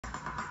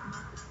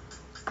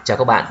Chào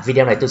các bạn,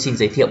 video này tôi xin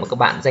giới thiệu với các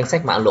bạn danh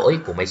sách mã lỗi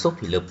của máy xúc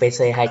thủy lực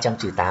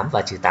PC200-8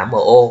 và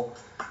 -8MO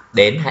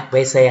đến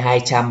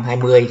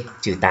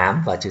PC220-8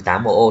 và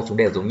 -8MO chúng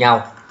đều giống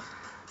nhau.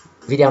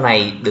 Video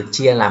này được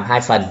chia làm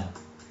hai phần.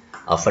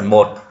 Ở phần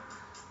 1,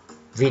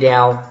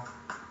 video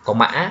có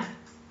mã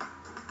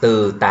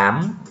từ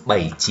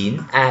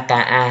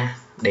 879AKA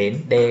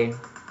đến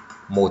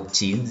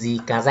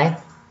D19JKZ.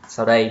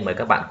 Sau đây mời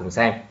các bạn cùng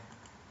xem.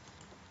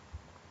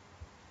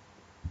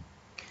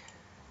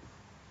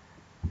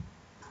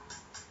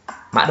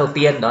 Mã đầu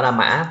tiên đó là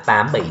mã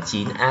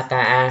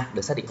 879AKA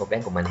được xác định hộp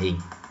đen của màn hình.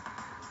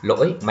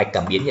 Lỗi mạch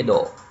cảm biến nhiệt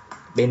độ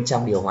bên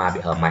trong điều hòa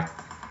bị hở mạch.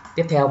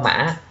 Tiếp theo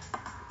mã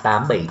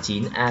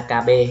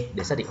 879AKB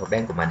được xác định hộp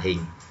đen của màn hình.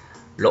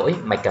 Lỗi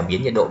mạch cảm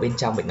biến nhiệt độ bên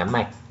trong bị ngắn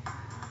mạch.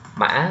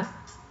 Mã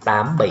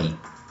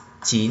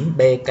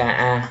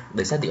 879BKA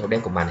được xác định hộp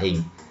đen của màn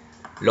hình.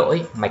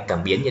 Lỗi mạch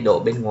cảm biến nhiệt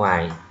độ bên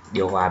ngoài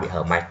điều hòa bị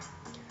hở mạch.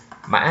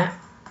 Mã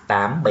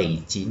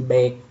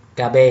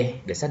 879BKB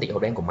được xác định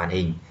hộp đen của màn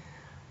hình.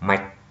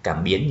 Mạch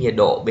cảm biến nhiệt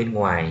độ bên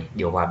ngoài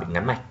điều hòa bị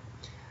ngắn mạch.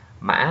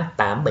 Mã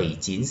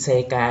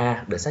 879CKA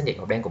được xác định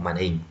hộp đen của màn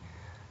hình.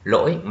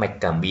 Lỗi mạch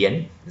cảm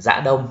biến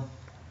giã đông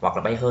hoặc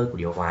là bay hơi của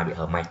điều hòa bị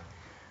hở mạch.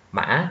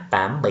 Mã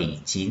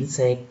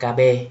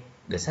 879CKB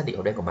được xác định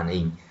hộp đen của màn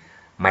hình.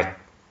 Mạch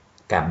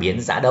cảm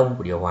biến giã đông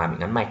của điều hòa bị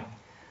ngắn mạch.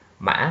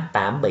 Mã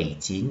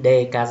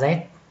 879DKZ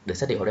được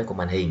xác định hộp đen của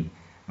màn hình.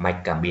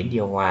 Mạch cảm biến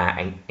điều hòa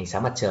ánh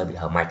sáng mặt trời bị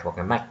hở mạch hoặc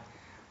ngắn mạch.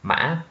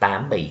 Mã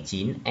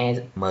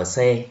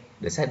 879EMC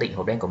được xác định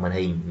hộp đen của màn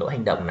hình. Lỗi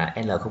hành động là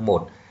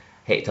L01.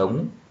 Hệ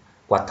thống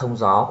quạt thông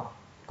gió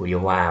của điều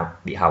hòa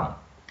bị hỏng.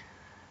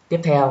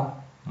 Tiếp theo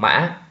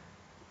mã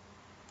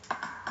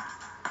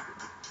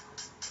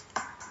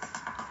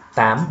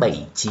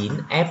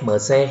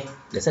 879FMC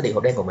được xác định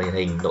hộp đen của màn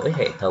hình. Lỗi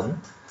hệ thống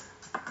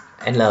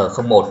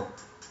L01,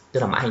 tức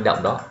là mã hành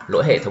động đó.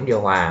 Lỗi hệ thống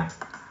điều hòa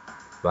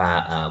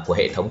và của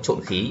hệ thống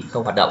trộn khí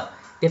không hoạt động.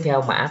 Tiếp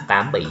theo mã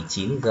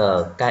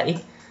 879GKX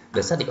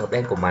được xác định hộp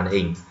đen của màn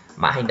hình.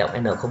 Mã hành động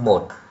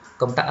N01,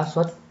 công tắc áp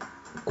suất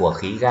của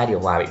khí ga điều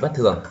hòa bị bất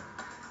thường.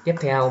 Tiếp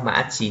theo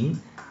mã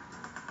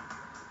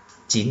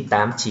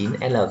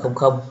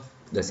 989L00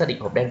 được xác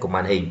định hộp đen của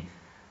màn hình.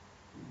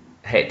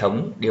 Hệ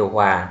thống điều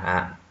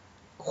hòa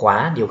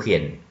khóa điều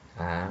khiển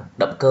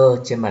động cơ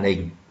trên màn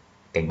hình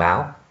cảnh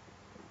báo.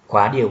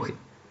 Khóa điều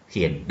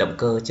khiển động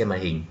cơ trên màn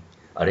hình,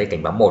 ở đây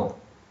cảnh báo 1.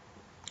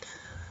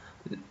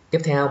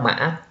 Tiếp theo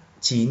mã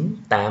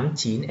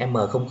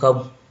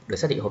 989M00 được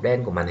xác định hộp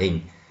đen của màn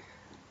hình.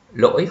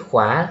 Lỗi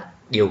khóa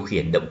điều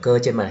khiển động cơ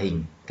trên màn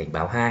hình, cảnh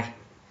báo 2.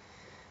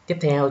 Tiếp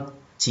theo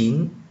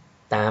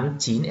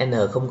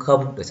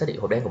 989N00 được xác định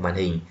hộp đen của màn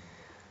hình.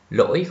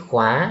 Lỗi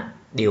khóa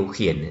điều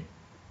khiển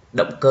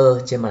động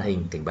cơ trên màn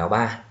hình, cảnh báo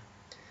 3.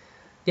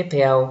 Tiếp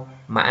theo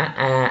mã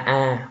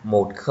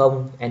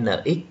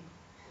AA10NX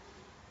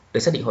được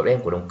xác định hộp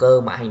đen của động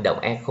cơ. Mã hành động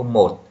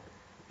E01,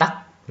 tắc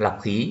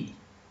lọc khí,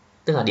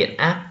 tức là điện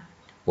áp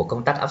của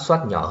công tắc áp suất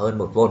nhỏ hơn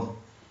 1V.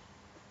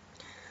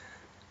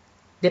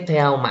 Tiếp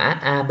theo mã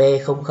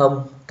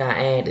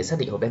AB00KE để xác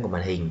định hộp đen của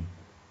màn hình.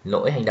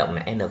 Lỗi hành động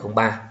là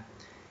N03,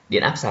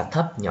 điện áp sạc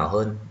thấp nhỏ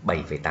hơn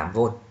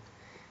 7,8V.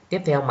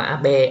 Tiếp theo mã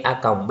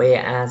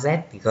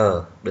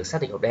BA-BAZG được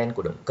xác định hộp đen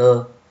của động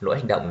cơ. Lỗi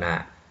hành động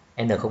là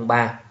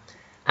N03,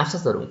 áp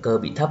suất dầu động cơ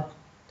bị thấp.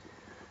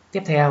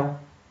 Tiếp theo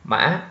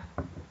mã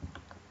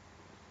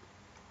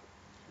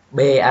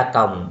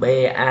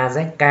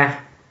BA-BAZK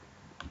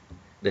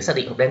được xác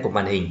định hộp đen của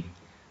màn hình.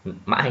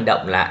 Mã hành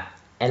động là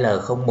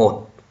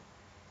L01,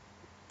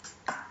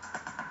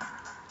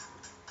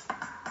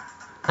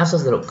 áp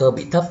suất dầu động cơ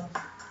bị thấp.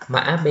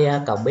 Mã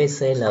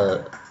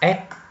BA-BCLS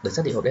được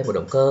xác định hộp đen của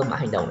động cơ. Mã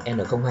hành động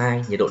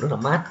N02, nhiệt độ nước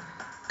làm mát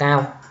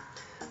cao.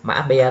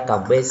 Mã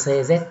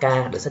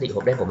BA-BCZK được xác định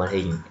hộp đen của màn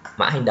hình.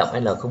 Mã hành động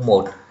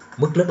L01,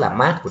 mức nước làm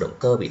mát của động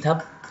cơ bị thấp.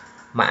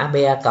 Mã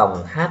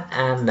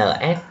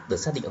BA-HANS được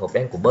xác định hộp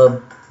đen của bơm.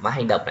 Mã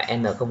hành động là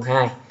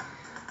N02,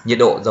 nhiệt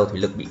độ dầu thủy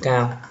lực bị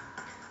cao.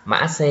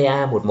 Mã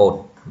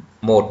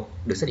CA111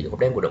 được xác định hộp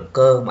đen của động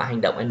cơ. Mã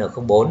hành động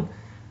N04,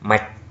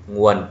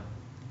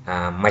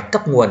 mạch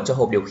cấp nguồn cho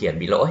hộp điều khiển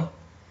bị lỗi.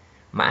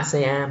 Mã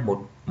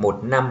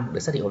CA115 được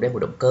xác định hộp đen của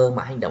động cơ.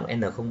 Mã hành động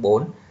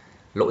N04,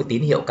 lỗi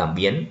tín hiệu cảm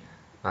biến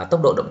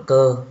tốc độ động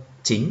cơ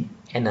chính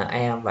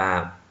NE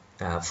và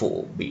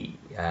phụ bị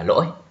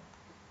lỗi.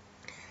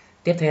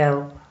 Tiếp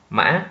theo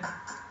mã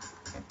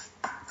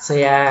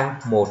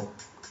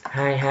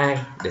CA122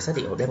 được xác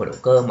định hộp đen của động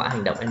cơ. Mã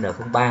hành động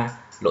N03,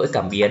 lỗi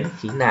cảm biến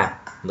khí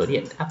nạp, lỗi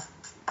điện áp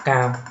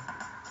cao.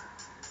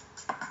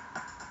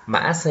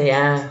 Mã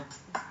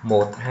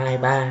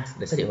CA123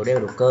 được xác định hộp đen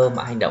của động cơ.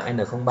 Mã hành động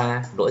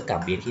N03, lỗi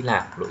cảm biến khí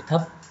nạp, lỗi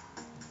thấp,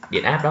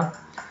 điện áp đó.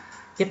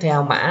 Tiếp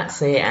theo mã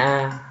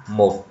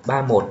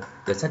CA131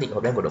 được xác định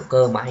hộp đen của động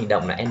cơ. Mã hành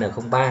động là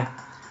N03,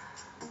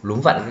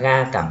 lúm vặn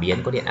ga cảm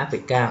biến có điện áp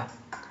bị cao.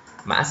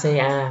 Mã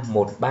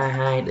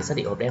CA132 được xác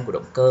định hộp đen của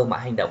động cơ. Mã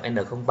hành động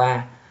N03,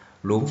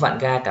 lúm vặn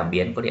ga cảm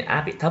biến có điện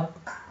áp bị thấp.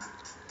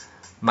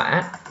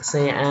 Mã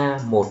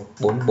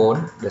CA144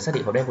 được xác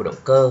định hộp đen của động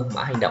cơ,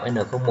 mã hành động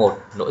N01,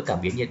 lỗi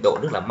cảm biến nhiệt độ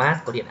nước làm mát,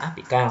 có điện áp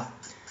bị cao.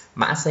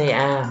 Mã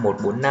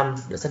CA145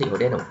 được xác định hộp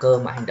đen động cơ,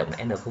 mã hành động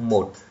là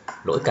N01,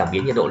 lỗi cảm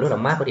biến nhiệt độ nước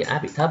làm mát, có điện áp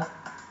bị thấp.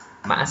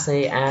 Mã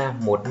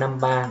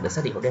CA153 được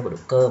xác định hộp đen của động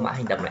cơ, mã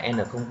hành động là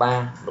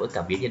N03, lỗi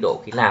cảm biến nhiệt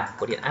độ khí nạp,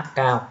 có điện áp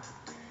cao.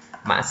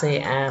 Mã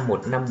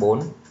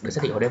CA154 được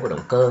xác định hộp đen của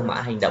động cơ,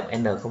 mã hành động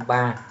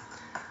N03,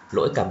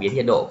 lỗi cảm biến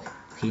nhiệt độ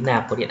khí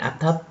nạp, có điện áp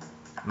thấp.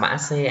 Mã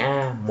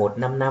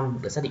CA155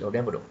 được xác định hộp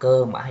đen của động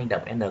cơ, mã hành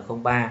động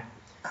N03,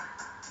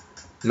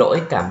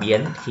 lỗi cảm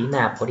biến khí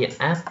nạp, có điện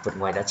áp vượt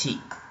ngoài giá trị.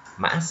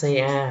 Mã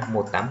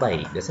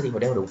CA187 được xác định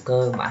hộp đen của động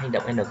cơ, mã hành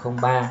động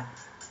N03,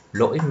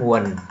 lỗi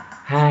nguồn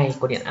 2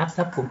 có điện áp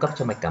thấp cung cấp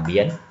cho mạch cảm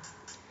biến.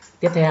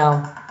 Tiếp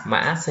theo,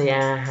 mã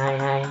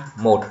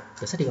CA221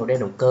 được xác định hộp đen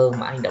động cơ,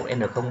 mã hành động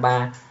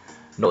N03,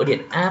 lỗi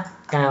điện áp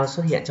cao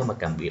xuất hiện trong mạch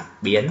cảm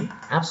biến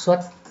áp suất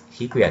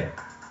khí quyển.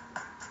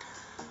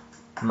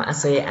 Mã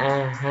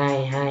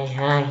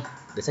CA222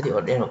 được xác định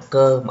hộp đen động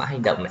cơ, mã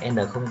hành động là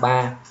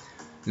N03,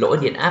 lỗi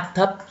điện áp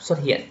thấp xuất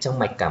hiện trong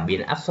mạch cảm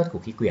biến áp suất của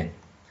khí quyển.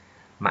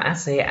 Mã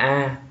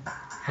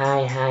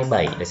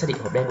CA227 được xác định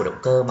hộp đen của động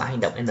cơ, mã hành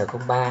động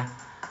N03,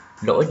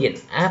 lỗi điện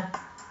áp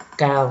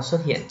cao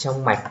xuất hiện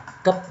trong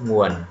mạch cấp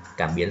nguồn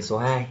cảm biến số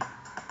 2.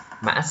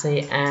 Mã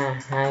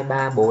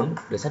CA234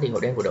 được xác định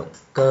hộp đen của động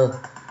cơ,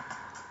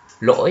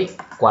 lỗi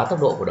quá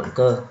tốc độ của động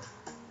cơ.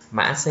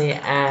 Mã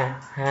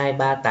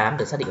CA238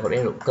 được xác định hộp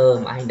đen động cơ,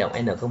 mã hành động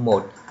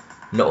N01,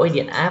 lỗi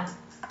điện áp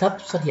thấp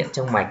xuất hiện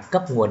trong mạch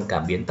cấp nguồn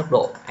cảm biến tốc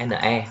độ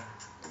NE.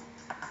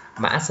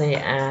 Mã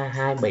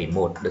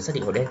CA271 được xác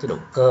định hộp đen cho động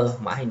cơ,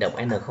 mã hành động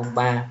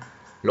N03,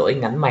 lỗi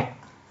ngắn mạch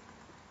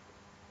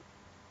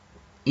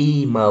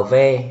IMV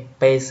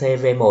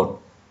PC200-8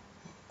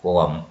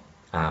 của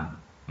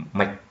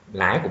mạch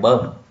lái của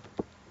bơm.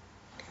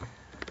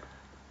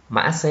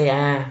 Mã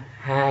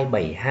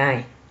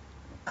CA272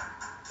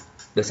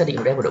 được xác định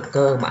hộp đen của động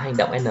cơ, mã hành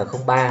động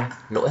N03,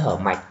 lỗi hở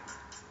mạch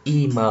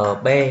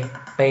IMB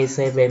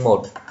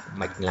PC200-1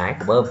 mạch lái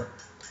của bơm.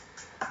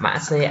 Mã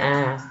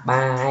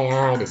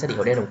CA322 được xác định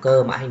hộp đen động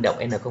cơ, mã hành động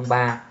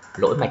N03,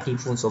 lỗi mạch kim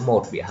phun số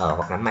 1 bị hở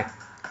hoặc ngắn mạch.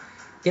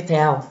 Tiếp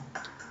theo,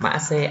 mã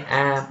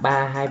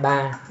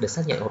CA323 được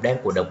xác nhận hộp đen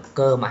của động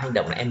cơ, mã hành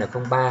động là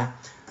N03,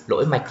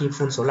 lỗi mạch kim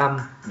phun số 5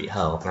 bị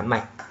hở hoặc ngắn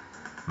mạch.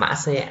 Mã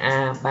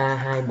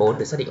CA324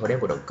 được xác định hộp đen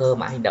của động cơ,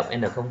 mã hành động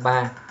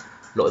N03,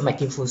 lỗi mạch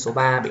kim phun số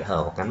 3 bị hở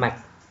hoặc ngắn mạch.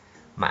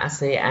 Mã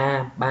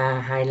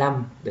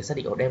CA325 được xác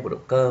định hộp đen của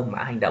động cơ,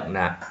 mã hành động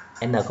là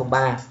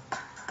N03,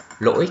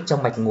 lỗi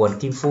trong mạch nguồn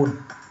kim phun.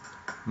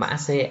 Mã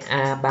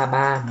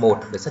CA331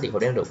 được xác định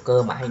hộp đen động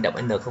cơ, mã hành động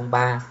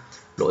N03,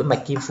 lỗi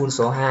mạch kim phun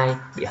số 2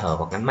 bị hở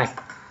hoặc ngắn mạch.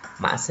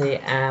 Mã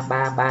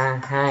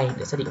CA332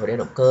 được xác định hộp đen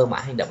động cơ, mã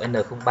hành động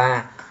N03,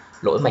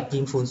 lỗi mạch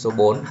kim phun số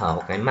 4 hở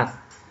hoặc ngắn mạch.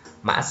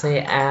 Mã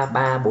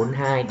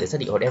CA342 được xác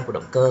định hộp đen của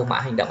động cơ, mã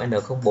hành động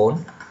N04,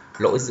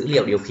 lỗi dữ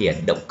liệu điều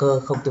khiển động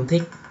cơ không tương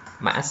thích.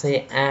 Mã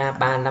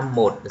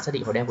CA351 được xác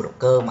định hộp đen của động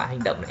cơ, mã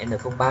hành động là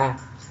N03,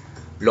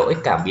 lỗi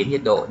cảm biến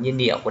nhiệt độ nhiên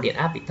liệu có điện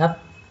áp bị thấp.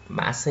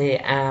 Mã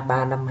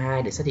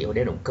CA352 được xác định hộp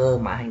đen động cơ,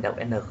 mã hành động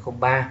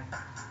N03,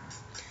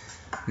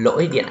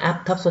 lỗi điện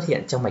áp thấp xuất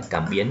hiện trong mạch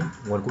cảm biến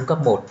nguồn cung cấp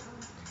 1.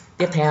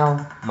 Tiếp theo,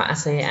 mã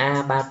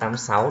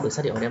CA386 được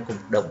xác định hộp đen của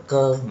động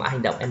cơ, mã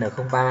hành động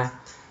N03,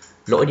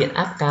 lỗi điện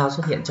áp cao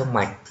xuất hiện trong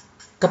mạch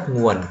cấp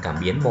nguồn cảm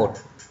biến 1.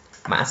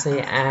 Mã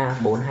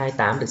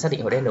CA428 được xác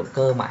định hộp đen động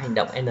cơ, mã hành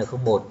động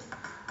N01,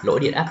 lỗi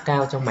điện áp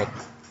cao trong mạch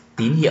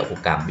tín hiệu của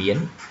cảm biến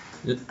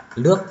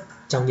nước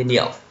trong nhiên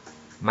liệu.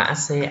 Mã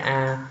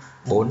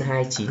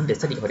CA429 được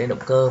xác định hộp đen động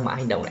cơ, mã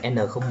hành động là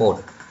N01,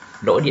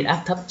 lỗi điện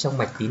áp thấp trong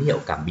mạch tín hiệu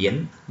cảm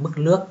biến mức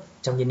nước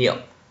trong nhiên liệu.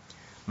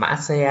 Mã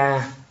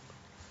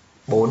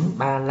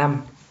CA435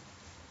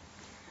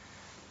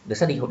 được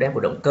xác định hộp đen của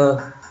động cơ,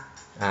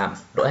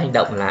 lỗi hành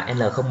động là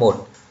N01,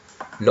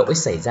 lỗi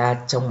xảy ra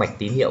trong mạch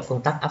tín hiệu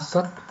công tắc áp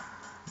suất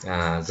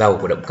dầu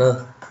của động cơ.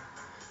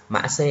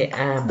 Mã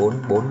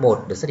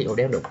CA441 được xác định hộp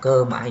đen động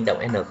cơ, mã hành động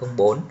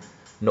N04,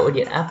 lỗi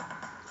điện áp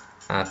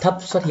thấp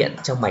xuất hiện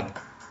trong mạch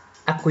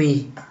ắc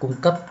quy cung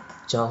cấp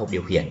cho hộp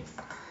điều khiển.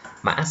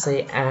 Mã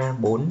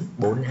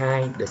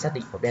CA442 được xác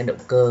định hộp đen động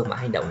cơ, mã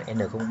hành động là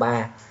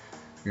N03,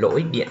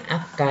 lỗi điện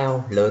áp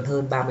cao lớn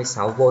hơn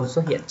 36V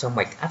xuất hiện trong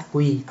mạch ắc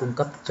quy cung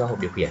cấp cho hộp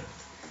điều khiển.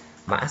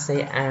 Mã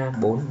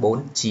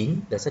CA449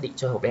 được xác định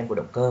cho hộp đen của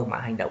động cơ, mã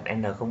hành động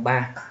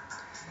N03,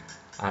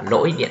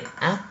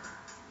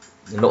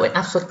 lỗi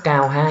áp suất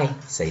cao 2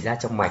 xảy ra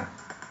trong mạch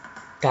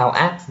cao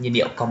áp nhiên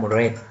liệu common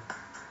rail.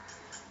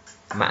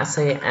 Mã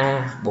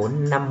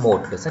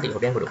CA451 được xác định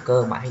hộp đen của động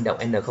cơ, mã hành động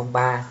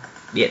N03,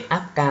 điện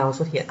áp cao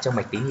xuất hiện trong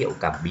mạch tín hiệu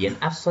cảm biến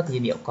áp suất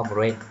nhiên liệu common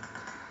rail.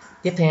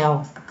 Tiếp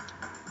theo,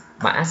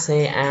 mã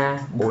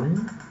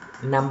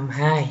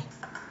CA452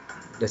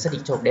 được xác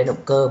định cho hộp đen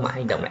động cơ, mã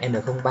hành động là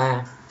N03,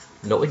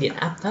 lỗi điện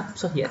áp thấp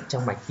xuất hiện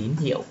trong mạch tín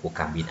hiệu của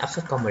cảm biến áp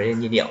suất common rail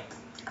nhiên liệu.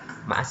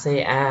 Mã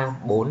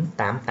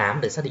CA488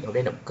 được xác định hộp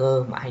đen động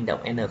cơ, mã hành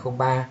động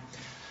N03,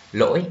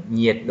 lỗi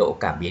nhiệt độ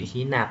cảm biến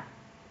khí nạp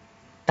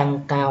tăng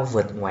cao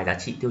vượt ngoài giá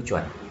trị tiêu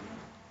chuẩn.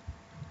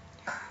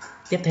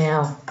 Tiếp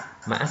theo,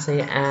 mã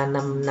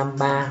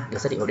CA553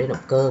 được xác định hộp đen động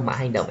cơ mã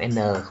hành động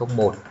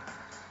N01.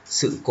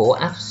 Sự cố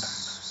áp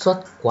suất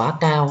quá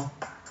cao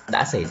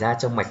đã xảy ra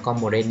trong mạch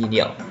component nhiên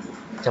liệu,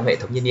 trong hệ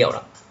thống nhiên liệu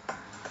đó.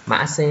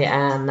 Mã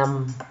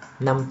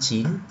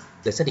CA559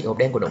 được xác định hộp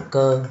đen của động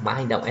cơ mã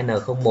hành động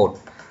N01.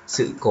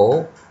 Sự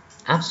cố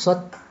áp suất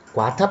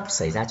quá thấp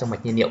xảy ra trong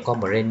mạch nhiên liệu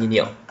component nhiên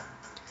liệu.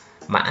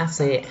 Mã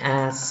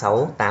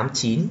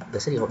CA689 được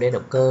xác định hộp đen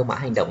động cơ mã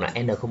hành động là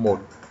N01.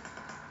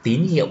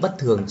 Tín hiệu bất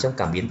thường trong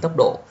cảm biến tốc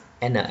độ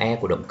NE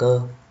của động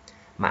cơ.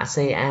 Mã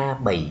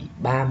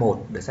CA731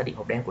 được xác định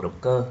hộp đen của động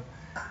cơ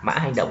mã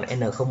hành động là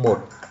N01.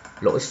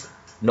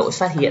 Lỗi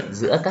phát hiện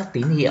giữa các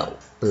tín hiệu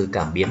từ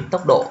cảm biến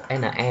tốc độ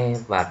NE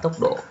và tốc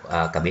độ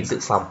cảm biến dự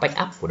phòng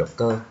backup của động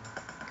cơ.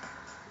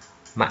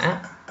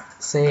 Mã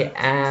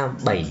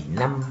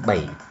CA757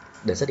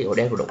 được xác định hộp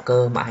đen của động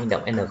cơ mã hành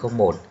động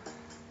N01.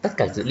 Tất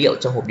cả dữ liệu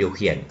trong hộp điều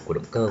khiển của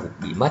động cơ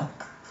bị mất.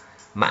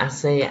 Mã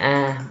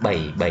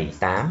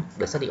CA778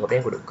 được xác định hộp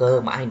đen của động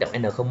cơ mã hành động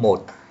N01.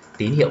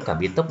 Tín hiệu cảm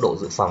biến tốc độ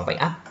dự phòng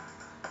backup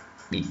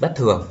bị bất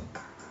thường.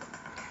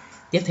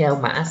 Tiếp theo,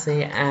 mã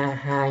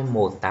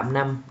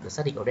CA2185 được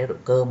xác định hộp đen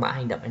động cơ mã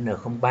hành động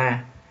N03.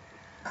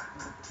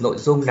 Nội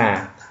dung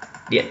là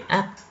điện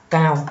áp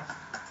cao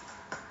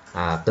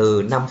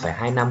từ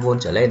 5,25V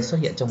trở lên xuất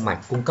hiện trong mạch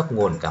cung cấp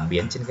nguồn cảm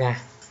biến chân ga.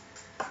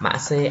 Mã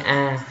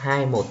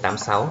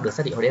CA2186 được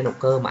xác định hộp đen động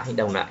cơ mã hành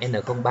động là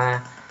N03.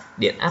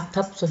 Điện áp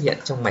thấp xuất hiện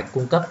trong mạch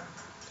cung cấp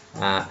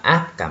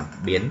áp cảm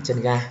biến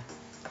chân ga.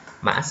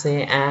 Mã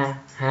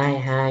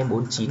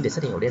CA2249 để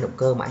xác định hộp đen động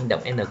cơ mã hành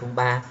động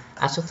N03.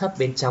 Áp suất thấp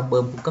bên trong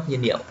bơm cung cấp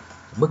nhiên liệu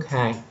mức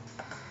 2.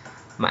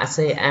 Mã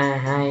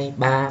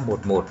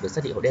CA2311 được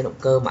xác định hộp đen động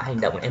cơ mã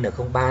hành động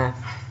N03.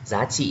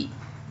 Giá trị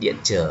điện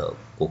trở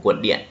của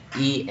cuộn điện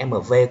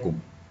IMV của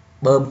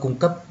bơm cung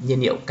cấp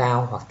nhiên liệu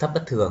cao hoặc thấp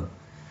bất thường.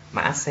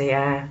 Mã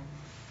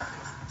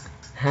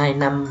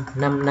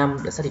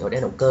CA2555 được xác định hộp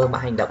đen động cơ mã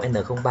hành động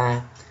N03.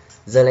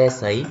 Dơ le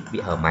sấy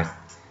bị hở mạch.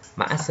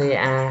 Mã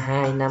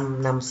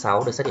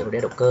CA2556 được xác định hộp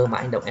đen động cơ mã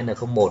hành động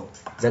N01.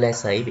 Dơ le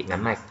sấy bị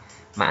ngắn mạch.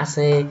 Mã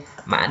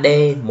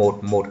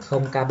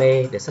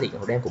D110KB được xác định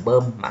hộp đen của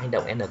bơm mã hành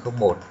động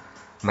N01.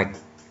 Mạch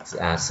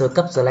sơ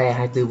cấp dơ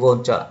le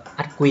 24V cho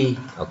ắc quy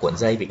ở cuộn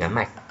dây bị ngắn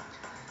mạch.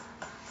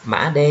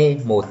 Mã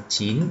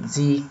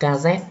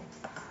D19JKZ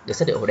được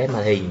xác định hộp đen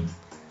màn hình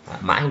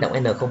mã hành động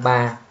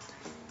N03.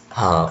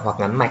 Hở hoặc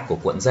ngắn mạch của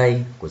cuộn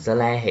dây của dơ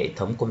le hệ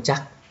thống công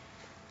tắc.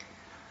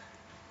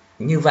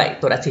 Như vậy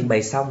tôi đã trình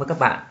bày xong với các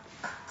bạn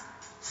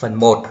phần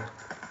 1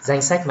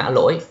 danh sách mã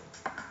lỗi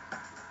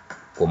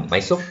của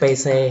máy xúc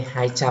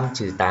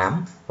PC200-8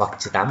 hoặc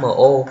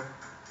 -8MO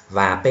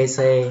và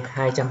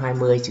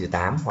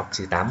PC220-8 hoặc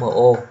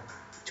 -8MO.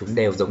 Chúng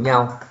đều giống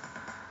nhau.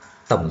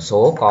 Tổng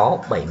số có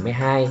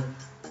 72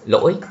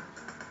 lỗi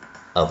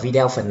ở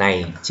video phần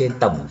này trên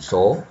tổng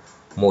số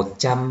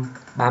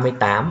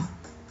 138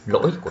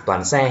 lỗi của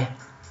toàn xe.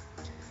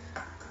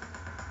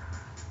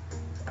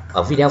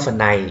 Ở video phần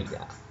này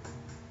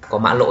có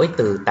mã lỗi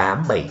từ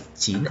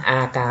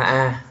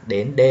 879AKA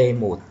đến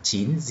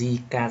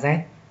D19JKZ.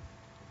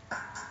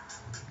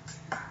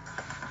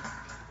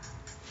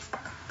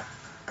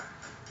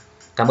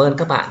 Cảm ơn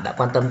các bạn đã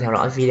quan tâm theo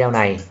dõi video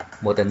này.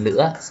 Một lần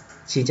nữa,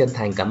 xin chân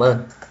thành cảm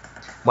ơn.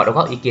 Mọi đóng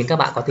góp ý kiến các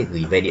bạn có thể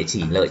gửi về địa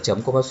chỉ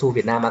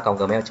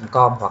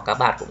lợi.combaosuvietnam@gmail.com hoặc các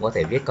bạn cũng có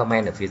thể viết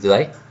comment ở phía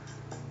dưới.